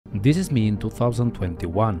This is me in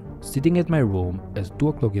 2021, sitting at my room at 2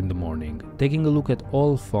 o'clock in the morning, taking a look at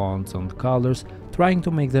all fonts and colors, trying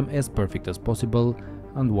to make them as perfect as possible,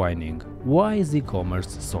 and whining, why is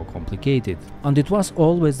e-commerce so complicated? And it was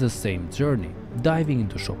always the same journey, diving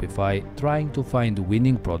into Shopify, trying to find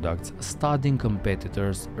winning products, studying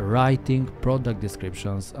competitors, writing product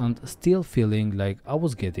descriptions, and still feeling like I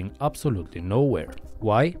was getting absolutely nowhere.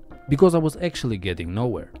 Why? Because I was actually getting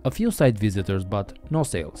nowhere. A few site visitors but no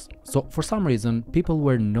sales. So for some reason people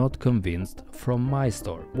were not convinced from my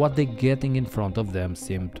store. What they getting in front of them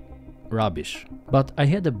seemed rubbish. But I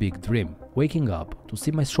had a big dream, waking up to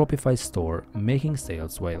see my Shopify store making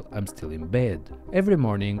sales while I'm still in bed. Every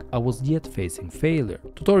morning I was yet facing failure.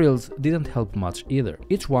 Tutorials didn't help much either.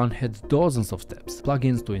 Each one had dozens of steps,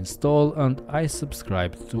 plugins to install, and I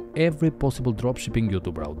subscribed to every possible dropshipping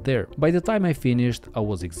YouTuber out there. By the time I finished, I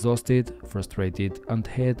was exhausted, frustrated, and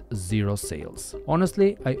had zero sales.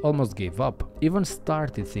 Honestly, I almost gave up. Even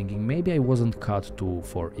started thinking maybe I wasn't cut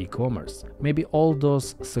for e-commerce. Maybe all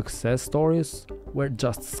those success stories were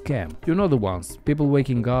just scam. You know the ones, people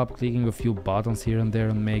waking up, clicking a few buttons here and there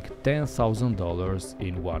and make $10,000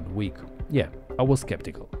 in 1 week. Yeah, I was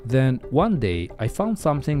skeptical. Then one day I found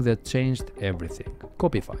something that changed everything.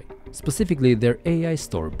 Copyfy. Specifically their AI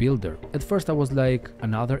store builder. At first I was like,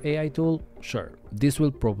 another AI tool? Sure, this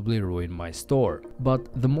will probably ruin my store. But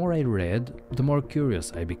the more I read, the more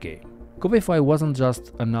curious I became. Copyfy wasn't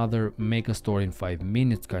just another make a store in 5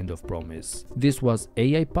 minutes kind of promise. This was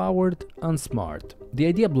AI powered and smart. The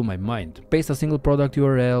idea blew my mind. Paste a single product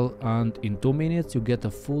URL and in 2 minutes you get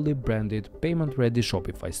a fully branded payment ready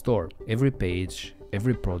Shopify store. Every page,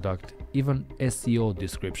 every product, even SEO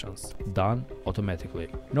descriptions, done automatically.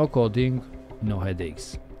 No coding, no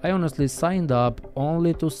headaches. I honestly signed up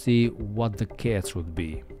only to see what the catch would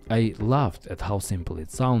be. I laughed at how simple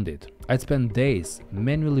it sounded. I'd spent days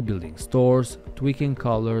manually building stores, tweaking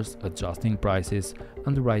colors, adjusting prices,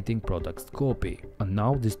 and writing products copy. And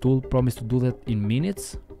now this tool promised to do that in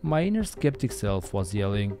minutes? My inner skeptic self was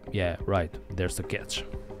yelling, yeah, right, there's a catch.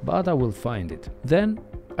 But I will find it. Then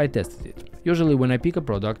I tested it. Usually when I pick a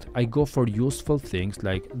product, I go for useful things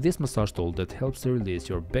like this massage tool that helps to release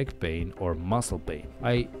your back pain or muscle pain.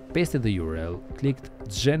 I pasted the URL, clicked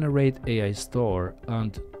generate AI store,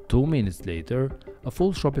 and 2 minutes later, a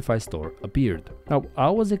full Shopify store appeared. Now, I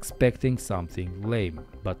was expecting something lame,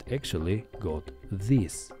 but actually got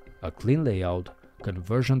this. A clean layout,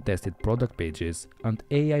 conversion-tested product pages, and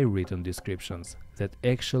AI-written descriptions that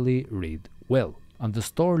actually read well. And the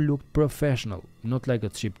store looked professional, not like a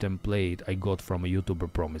cheap template I got from a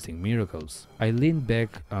YouTuber promising miracles. I leaned back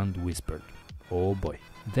and whispered, oh boy.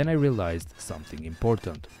 Then I realized something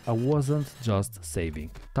important. I wasn't just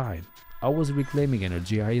saving time. I was reclaiming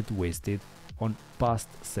energy I had wasted on past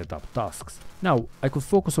setup tasks. Now I could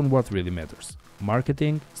focus on what really matters: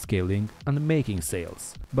 marketing, scaling, and making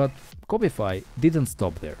sales. But Copyfy didn't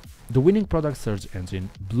stop there. The winning product search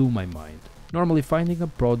engine blew my mind. Normally finding a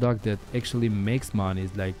product that actually makes money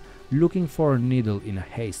is like looking for a needle in a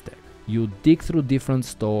haystack. You dig through different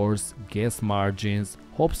stores, guess margins,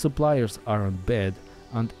 hope suppliers aren't bad,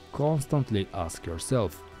 and constantly ask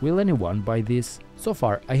yourself, will anyone buy this? So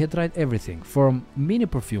far I had tried everything, from mini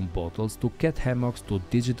perfume bottles to cat hammocks to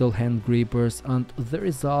digital hand grippers, and the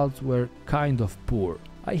results were kind of poor.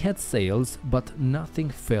 I had sales, but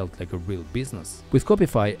nothing felt like a real business. With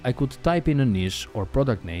Copyfy, I could type in a niche or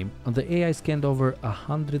product name and the AI scanned over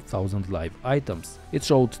 100,000 live items. It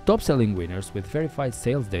showed top-selling winners with verified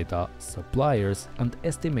sales data, suppliers, and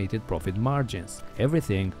estimated profit margins.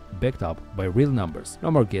 Everything backed up by real numbers.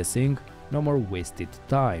 No more guessing, no more wasted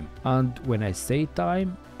time. And when I say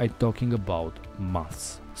time, I'm talking about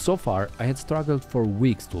months. So far, I had struggled for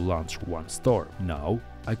weeks to launch one store. Now,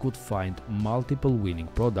 I could find multiple winning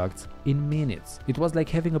products in minutes. It was like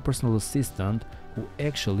having a personal assistant who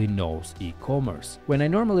actually knows e-commerce. When I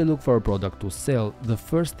normally look for a product to sell, the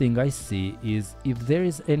first thing I see is if there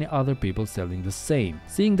is any other people selling the same.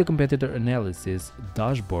 Seeing the competitor analysis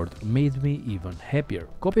dashboard made me even happier.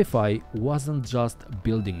 Copyfy wasn't just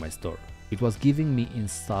building my store, it was giving me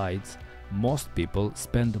insights most people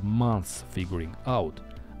spend months figuring out.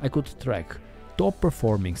 I could track top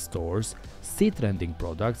performing stores, see trending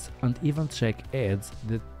products, and even check ads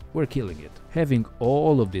that were killing it. Having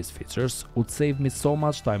all of these features would save me so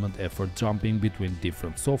much time and effort jumping between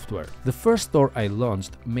different software. The first store I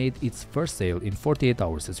launched made its first sale in 48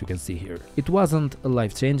 hours, as you can see here. It wasn't a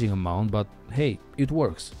life-changing amount, but hey, it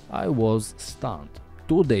works. I was stunned.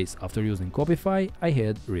 2 days after using Copyfy, I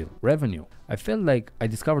had real revenue. I felt like I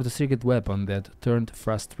discovered a secret weapon that turned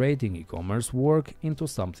frustrating e-commerce work into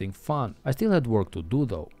something fun. I still had work to do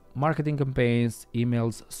though. marketing campaigns,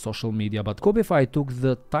 emails, social media, but Copyfy took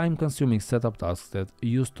the time-consuming setup tasks that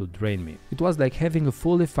used to drain me. It was like having a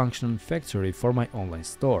fully functioning factory for my online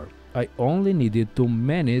store. I only needed to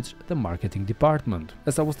manage the marketing department.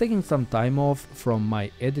 As I was taking some time off from my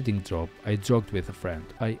editing job, I joked with a friend.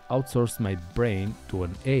 I outsourced my brain to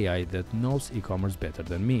an AI that knows e-commerce better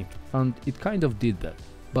than me. And it kind of did that.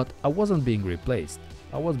 But I wasn't being replaced.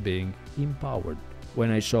 I was being empowered. When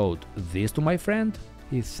I showed this to my friend,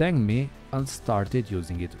 he thanked me and started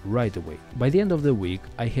using it right away. By the end of the week,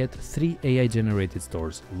 I had 3 AI-generated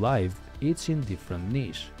stores live, each in different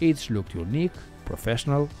niche. Each looked unique,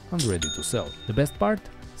 professional and ready to sell. The best part?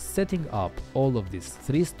 Setting up all of these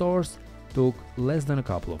 3 stores took less than a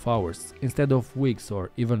couple of hours, instead of weeks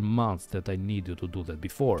or even months that I needed to do that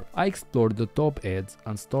before. I explored the top ads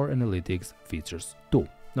and store analytics features too.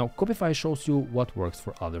 Now, Copyfy shows you what works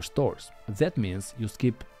for other stores. That means you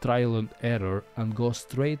skip trial and error and go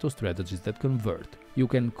straight to strategies that convert. You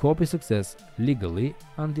can copy success legally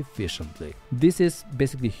and efficiently. This is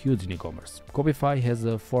basically huge in e-commerce. Copyfy has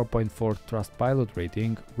a 4.4 Trustpilot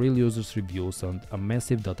rating, real users reviews and a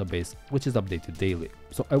massive database which is updated daily.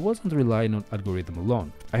 So I wasn't relying on algorithm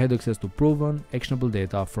alone. I had access to proven, actionable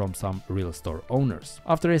data from some real store owners.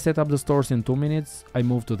 After I set up the stores in 2 minutes, I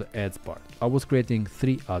moved to the ads part. I was creating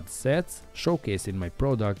 3 ad sets, showcasing my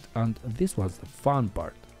product, and this was the fun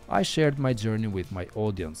part. I shared my journey with my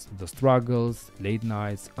audience, the struggles, late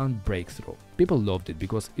nights and breakthrough. People loved it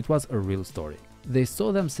because it was a real story. They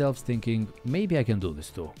saw themselves thinking, maybe I can do this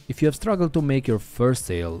too. If you have struggled to make your first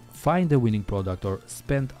sale, find a winning product or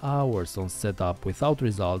spend hours on setup without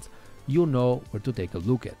results, you know where to take a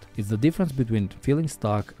look at. It's the difference between feeling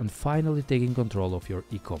stuck and finally taking control of your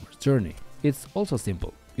e-commerce journey. It's also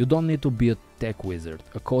simple. You don't need to be a tech wizard,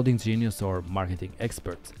 a coding genius or marketing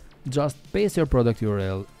expert. Just paste your product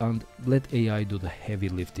URL and let AI do the heavy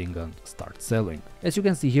lifting and start selling. As you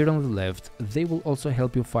can see here on the left, they will also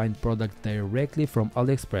help you find products directly from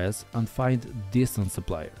AliExpress and find decent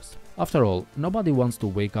suppliers. After all, nobody wants to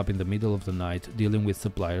wake up in the middle of the night dealing with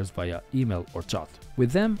suppliers via email or chat.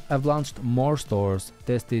 With them, I've launched more stores,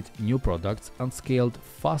 tested new products and scaled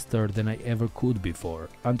faster than I ever could before.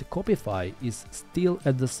 And Copyfy is still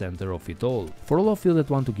at the center of it all. For all of you that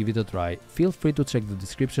want to give it a try, feel free to check the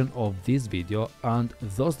description of this video, and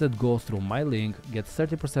those that go through my link get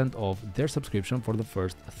 30% off their subscription for the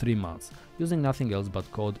first 3 months, using nothing else but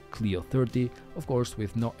code Cleo30, of course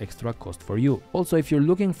with no extra cost for you. Also, if you're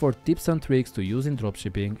looking for tips and tricks to use in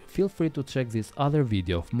dropshipping, feel free to check this other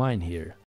video of mine here.